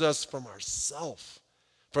rescues us from ourself,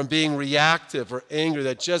 from being reactive or angry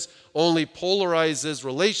that just only polarizes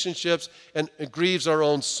relationships and grieves our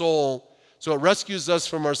own soul. So it rescues us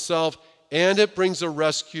from ourselves, and it brings a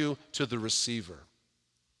rescue to the receiver.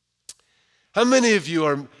 How many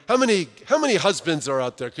husbands are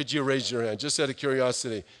out there? Could you raise your hand, just out of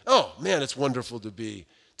curiosity? Oh, man, it's wonderful to be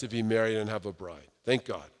married and have a bride. Thank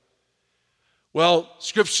God. Well,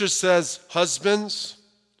 Scripture says, husbands,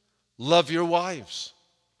 love your wives,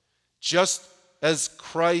 just as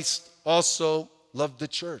Christ also loved the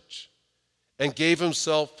church and gave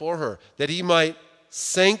himself for her, that he might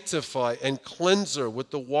sanctify and cleanse her with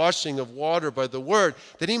the washing of water by the word,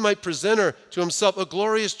 that he might present her to himself a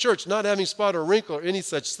glorious church, not having spot or wrinkle or any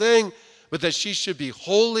such thing, but that she should be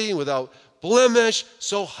holy and without blemish.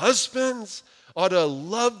 So husbands ought to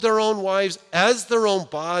love their own wives as their own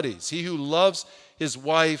bodies. He who loves his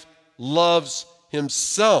wife loves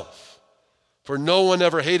himself. For no one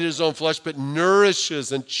ever hated his own flesh, but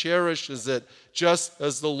nourishes and cherishes it, just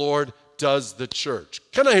as the Lord does the church.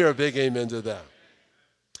 Can I hear a big amen to that?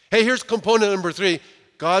 Hey, here's component number 3.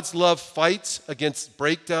 God's love fights against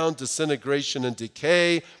breakdown, disintegration, and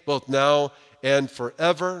decay, both now and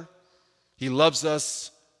forever. He loves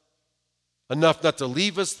us enough not to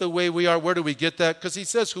leave us the way we are. Where do we get that? Because he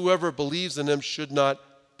says whoever believes in him should not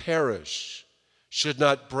perish, should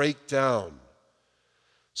not break down.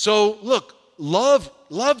 So look, love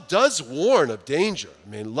does warn of danger. I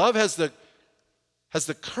mean, love has the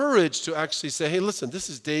courage to actually say, hey, listen, this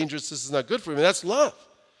is dangerous, this is not good for me. That's love.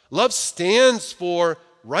 Love stands for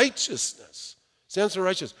righteousness. Stands for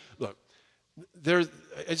righteousness. Look, I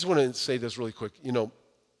just want to say this really quick.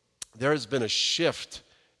 There has been a shift.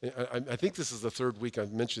 I think this is the third week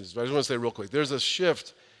I've mentioned this, but I just want to say real quick. There's a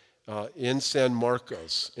shift in San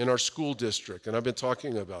Marcos, in our school district, and I've been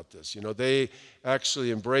talking about this. They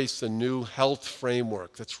actually embraced the new health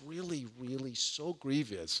framework. That's really, really so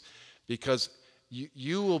grievous, because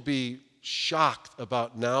you will be shocked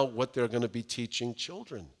about now what they're going to be teaching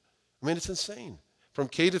children. I mean, it's insane. From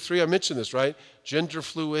K to 3, I mentioned this, right? Gender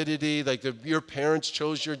fluidity, like your parents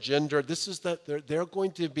chose your gender. This is that they're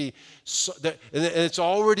going to be, and it's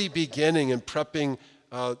already beginning in prepping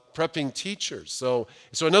teachers. So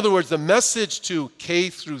in other words, the message to K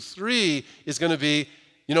through 3 is going to be,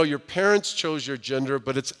 your parents chose your gender,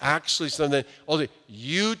 but it's actually something only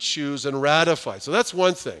you choose and ratify. So that's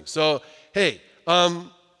one thing. So, hey,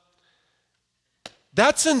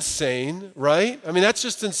 that's insane, right? I mean, that's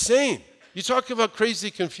just insane. You talk about crazy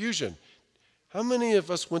confusion. How many of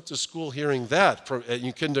us went to school hearing that from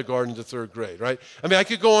kindergarten to 3rd grade, right? I mean, I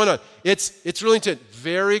could go on and on. It's really intense,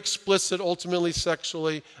 very explicit, ultimately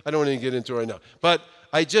sexually. I don't want to get into it right now. But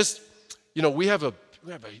I just, we have a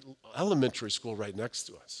elementary school right next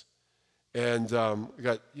to us. And we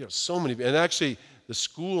got so many. And actually, the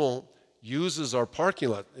school uses our parking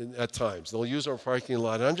lot at times. They'll use our parking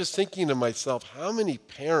lot. And I'm just thinking to myself, how many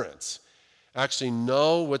parents actually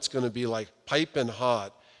know what's going to be like piping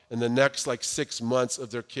hot in the next 6 months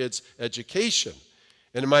of their kids' education?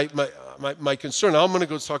 And my concern, I'm going to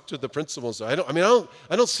go talk to the principals. I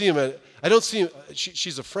don't see him. I don't see him.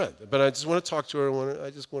 She's a friend, but I just want to talk to her.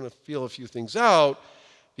 I just want to feel a few things out,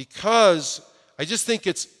 because I just think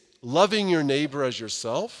it's loving your neighbor as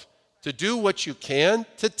yourself, to do what you can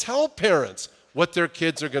to tell parents what their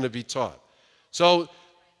kids are going to be taught. So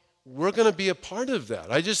we're going to be a part of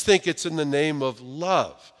that. I just think it's in the name of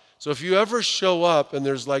love. So if you ever show up and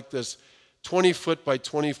there's this 20-foot by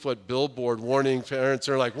 20-foot billboard warning parents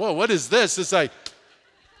are like, whoa, what is this? It's like,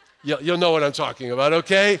 you'll know what I'm talking about,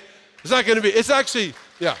 okay? It's not going to be, it's actually,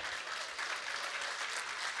 yeah.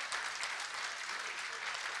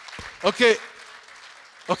 Okay,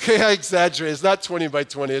 I exaggerate. It's not 20 by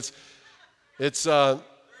 20. It's it's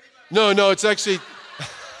actually,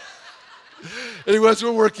 anyways,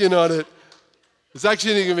 we're working on it. It's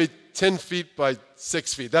actually going to be 10 feet by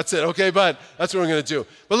 6 feet. That's it, okay? But that's what we're going to do.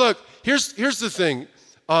 But look, here's the thing.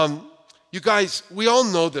 You guys, we all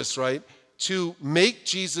know this, right? To make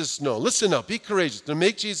Jesus known. Listen up, be courageous. To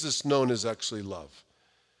make Jesus known is actually love.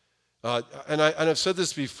 And I've said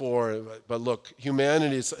this before, but look,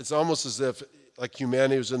 humanity, it's almost as if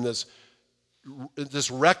humanity was in this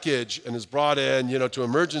wreckage and is brought in, to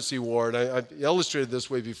emergency ward. I've illustrated this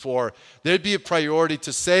way before. There'd be a priority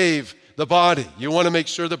to save the body. You want to make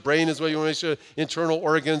sure the brain is well. You want to make sure internal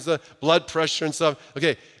organs, the blood pressure and stuff.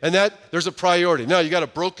 Okay, and there's a priority. Now, you got a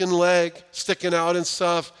broken leg sticking out and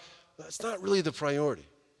stuff. That's not really the priority.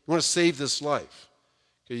 You want to save this life.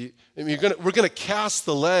 Okay, we're going to cast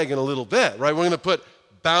the leg in a little bit, right? We're going to put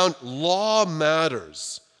law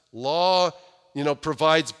matters. Law,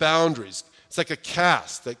 provides boundaries. It's like a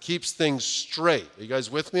cast that keeps things straight. Are you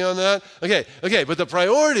guys with me on that? Okay, but the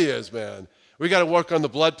priority is, man, we got to work on the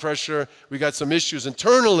blood pressure. We got some issues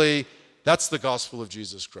internally. That's the gospel of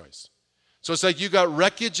Jesus Christ. So it's like you got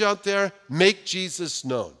wreckage out there, make Jesus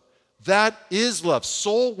known. That is love.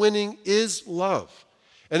 Soul winning is love.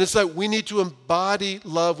 And it's like we need to embody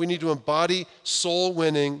love. We need to embody soul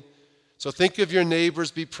winning. So think of your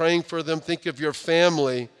neighbors, be praying for them. Think of your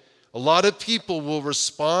family. A lot of people will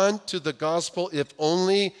respond to the gospel if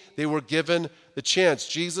only they were given the chance.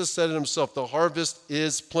 Jesus said it himself, the harvest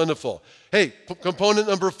is plentiful. Hey, component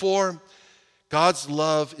number 4, God's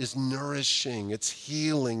love is nourishing, it's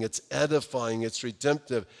healing, it's edifying, it's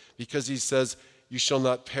redemptive, because he says, you shall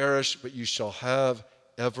not perish, but you shall have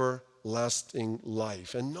everlasting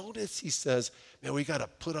life. And notice he says, man, we got to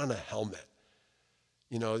put on a helmet.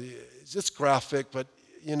 It's just graphic, but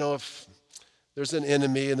if there's an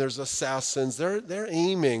enemy and there's assassins, they're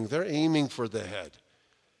aiming for the head.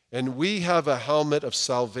 And we have a helmet of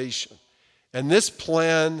salvation. And this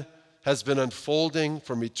plan has been unfolding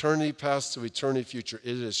from eternity past to eternity future.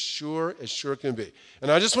 It is sure as sure can be.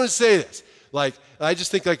 And I just want to say this. I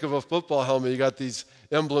just think of a football helmet. You got these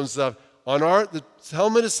emblems of, the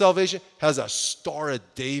helmet of salvation has a Star of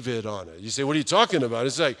David on it. You say, what are you talking about?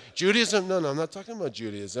 It's like Judaism? No, I'm not talking about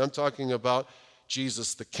Judaism. I'm talking about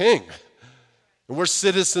Jesus the King. And we're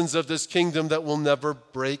citizens of this kingdom that will never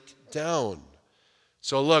break down.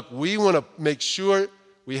 So look, we want to make sure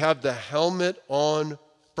we have the helmet on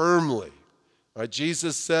firmly. All right,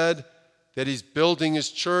 Jesus said that he's building his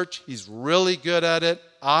church. He's really good at it.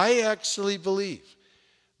 I actually believe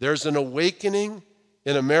there's an awakening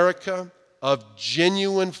in America of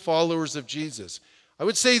genuine followers of Jesus. I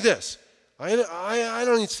would say this. I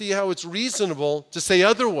don't even see how it's reasonable to say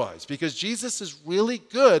otherwise, because Jesus is really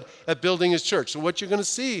good at building his church. So what you're going to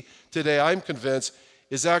see today, I'm convinced,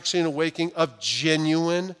 is actually an awakening of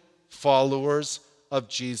genuine followers of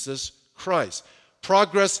Jesus Christ.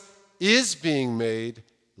 Progress is being made.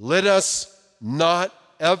 Let us not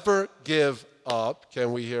ever give up.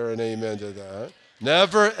 Can we hear an amen to that?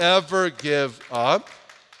 Never, ever give up.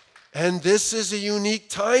 And this is a unique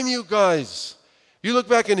time, you guys. You look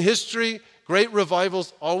back in history, great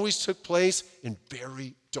revivals always took place in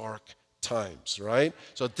very dark times, right?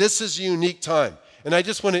 So this is a unique time. And I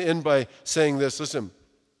just want to end by saying this. Listen,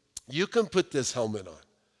 you can put this helmet on.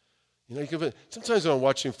 Sometimes when I'm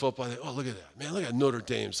watching football, I think, oh, look at that. Man, look at Notre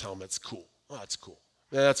Dame's helmet. It's cool. Oh, that's cool.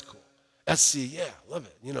 Man, that's cool. SC, yeah, love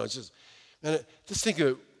it. It's just, man, just think of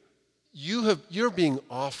it. You're being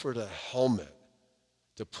offered a helmet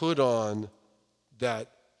to put on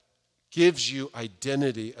that gives you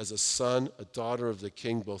identity as a son, a daughter of the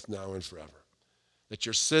King, both now and forever. that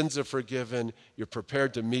your sins are forgiven, you're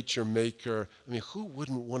prepared to meet your Maker. I mean, who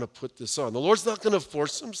wouldn't want to put this on? The Lord's not going to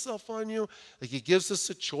force himself on you. Like, he gives us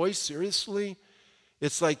a choice, seriously.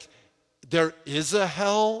 It's like there is a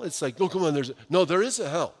hell. It's like, oh, come on, there is a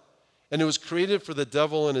hell. And it was created for the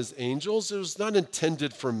devil and his angels. It was not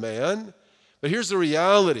intended for man. But here's the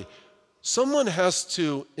reality. Someone has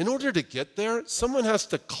to, in order to get there, someone has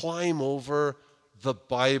to climb over the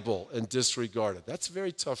Bible and disregard it. That's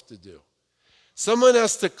very tough to do. Someone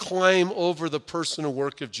has to climb over the personal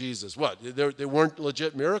work of Jesus. What? They weren't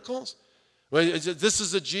legit miracles? Well, this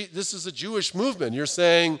is a Jewish movement. You're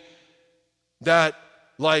saying that,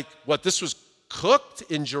 like, what, this was cooked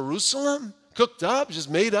in Jerusalem? Cooked up? Just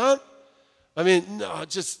made up? I mean, no,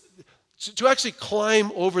 just to actually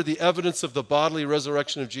climb over the evidence of the bodily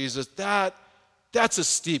resurrection of Jesus, that's a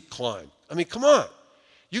steep climb. I mean, come on.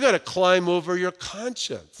 You got to climb over your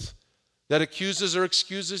conscience that accuses or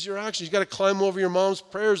excuses your actions. You got to climb over your mom's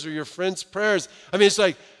prayers or your friend's prayers. I mean, it's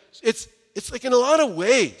like in a lot of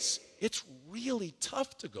ways, it's really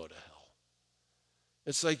tough to go to hell.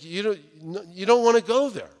 It's like you don't want to go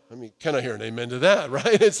there. I mean, can I hear an amen to that,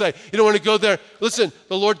 right? It's like you don't want to go there. Listen,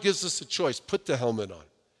 the Lord gives us a choice. Put the helmet on.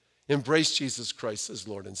 Embrace Jesus Christ as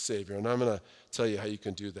Lord and Savior. And I'm going to tell you how you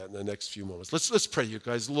can do that in the next few moments. Let's pray, you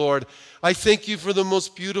guys. Lord, I thank you for the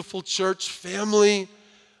most beautiful church family.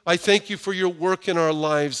 I thank you for your work in our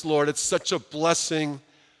lives, Lord. It's such a blessing.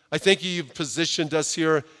 I thank you you've positioned us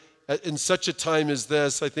here in such a time as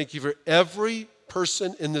this. I thank you for every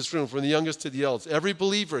person in this room, from the youngest to the eldest, every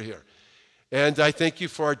believer here. And I thank you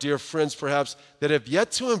for our dear friends, perhaps, that have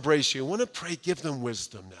yet to embrace you. I want to pray, give them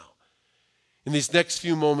wisdom now in these next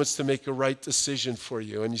few moments to make a right decision for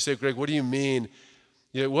you. And you say, Greg, what do you mean?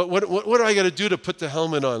 What do I got to do to put the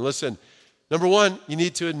helmet on? Listen, number one, you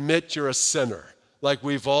need to admit you're a sinner. Like,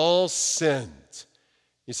 we've all sinned.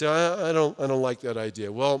 You say, I don't like that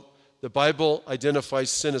idea. Well, the Bible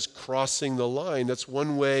identifies sin as crossing the line. That's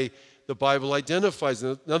one way the Bible identifies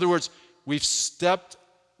it. In other words, we've stepped,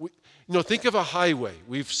 think of a highway.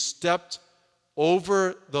 We've stepped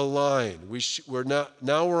over the line.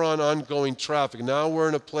 Now we're on ongoing traffic. Now we're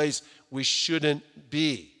in a place we shouldn't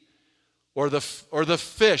be. Or the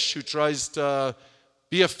fish who tries to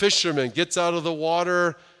be a fisherman, gets out of the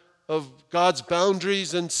water of God's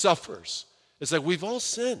boundaries and suffers. It's like we've all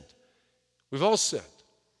sinned. We've all sinned.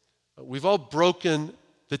 We've all broken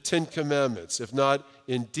the 10 Commandments, if not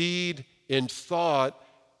in deed, in thought,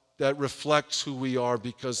 that reflects who we are,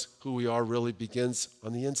 because who we are really begins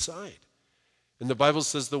on the inside. And the Bible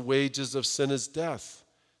says the wages of sin is death.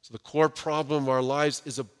 So the core problem of our lives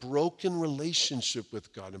is a broken relationship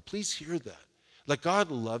with God. And please hear that. Like, God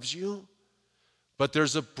loves you, but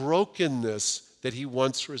there's a brokenness that he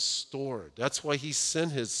wants restored. That's why he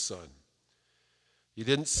sent his son. He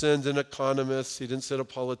didn't send an economist. He didn't send a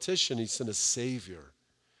politician. He sent a savior.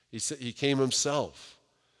 He came himself.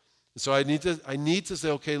 And so I need to say,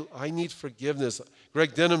 okay, I need forgiveness.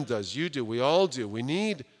 Greg Denham does. You do. We all do. We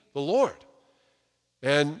need the Lord.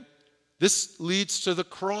 And this leads to the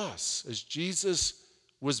cross. As Jesus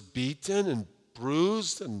was beaten and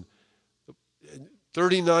bruised and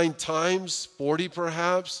 39 times, 40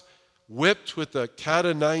 perhaps, whipped with a cat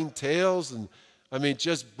o' nine tails, and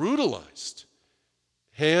just brutalized.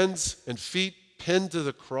 Hands and feet pinned to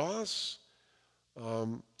the cross.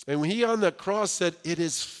 And when he on that cross said, "It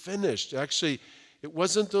is finished." Actually, it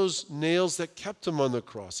wasn't those nails that kept him on the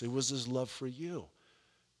cross. It was his love for you.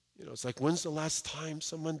 It's like, when's the last time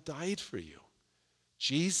someone died for you?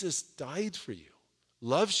 Jesus died for you,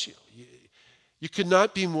 loves you. You could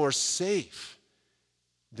not be more safe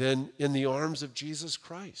than in the arms of Jesus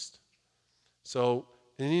Christ. So,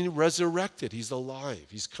 and he resurrected. He's alive.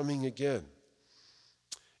 He's coming again.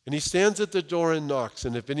 And he stands at the door and knocks.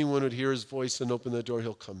 And if anyone would hear his voice and open the door,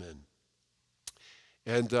 he'll come in.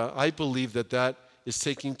 And I believe that is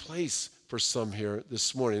taking place for some here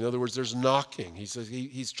this morning. In other words, there's knocking. He says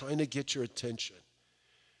he's trying to get your attention.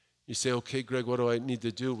 You say, okay, Greg, what do I need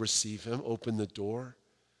to do? Receive him, open the door.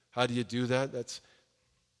 How do you do that? That's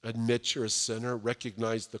admit you're a sinner,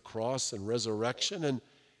 recognize the cross and resurrection. And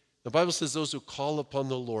the Bible says those who call upon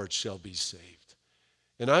the Lord shall be saved.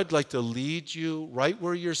 And I'd like to lead you right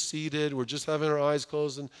where you're seated. We're just having our eyes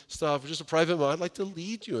closed and stuff. We're just a private moment. I'd like to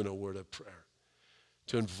lead you in a word of prayer,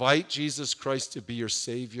 to invite Jesus Christ to be your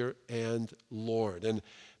Savior and Lord. And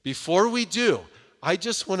before we do, I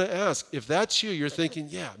just want to ask, if that's you, you're thinking,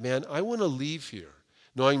 yeah, man, I want to leave here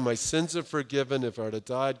knowing my sins are forgiven. If I were to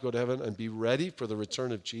die, I'd go to heaven and be ready for the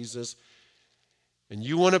return of Jesus. And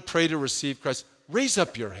you want to pray to receive Christ, raise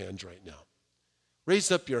up your hand right now.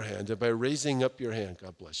 Raise up your hand. And by raising up your hand,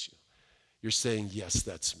 God bless you, you're saying, yes,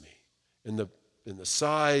 that's me. And the in the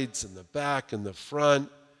sides, in the back, in the front.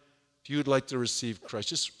 If you would like to receive Christ,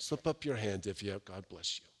 just slip up your hand if you have. God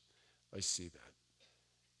bless you. I see that.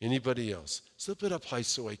 Anybody else? Slip it up high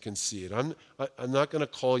so I can see it. I'm not going to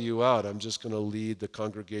call you out. I'm just going to lead the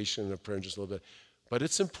congregation in a prayer in just a little bit. But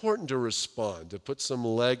it's important to respond, to put some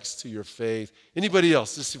legs to your faith. Anybody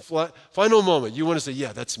else? This is final moment. You want to say,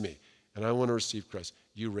 yeah, that's me, and I want to receive Christ.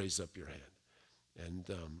 You raise up your hand. And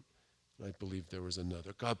I believe there was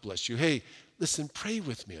another. God bless you. Hey, listen, pray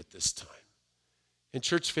with me at this time. And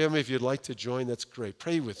church family, if you'd like to join, that's great.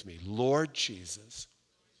 Pray with me. Lord Jesus,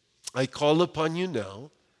 I call upon you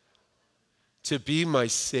now to be my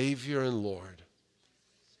Savior and Lord.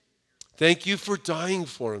 Thank you for dying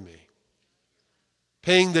for me,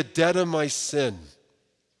 paying the debt of my sin,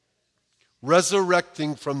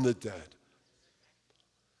 resurrecting from the dead.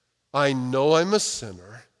 I know I'm a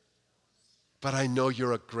sinner, but I know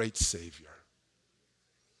you're a great Savior.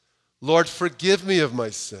 Lord, forgive me of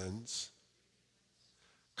my sins.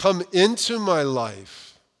 Come into my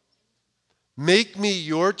life. Make me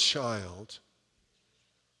your child,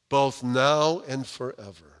 both now and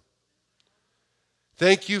forever.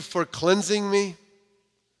 Thank you for cleansing me.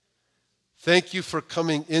 Thank you for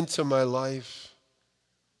coming into my life.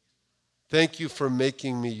 Thank you for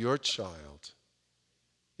making me your child.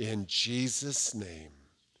 In Jesus' name,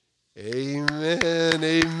 amen,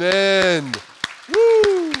 amen.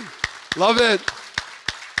 Woo! Love it.